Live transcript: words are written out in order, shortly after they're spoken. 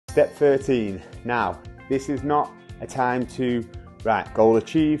Step 13. Now, this is not a time to, right, goal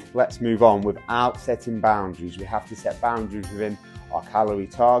achieved, let's move on, without setting boundaries. We have to set boundaries within our calorie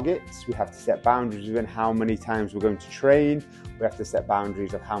targets. We have to set boundaries within how many times we're going to train. We have to set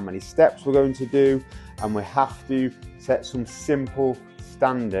boundaries of how many steps we're going to do. And we have to set some simple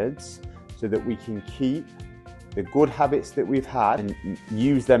standards so that we can keep the good habits that we've had and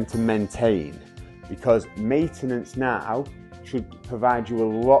use them to maintain. Because maintenance now should provide you a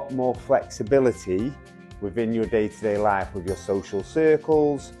lot more flexibility within your day-to-day life, with your social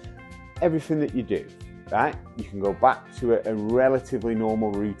circles, everything that you do, right? You can go back to a relatively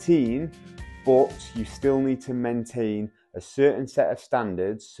normal routine, but you still need to maintain a certain set of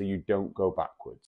standards so you don't go backwards.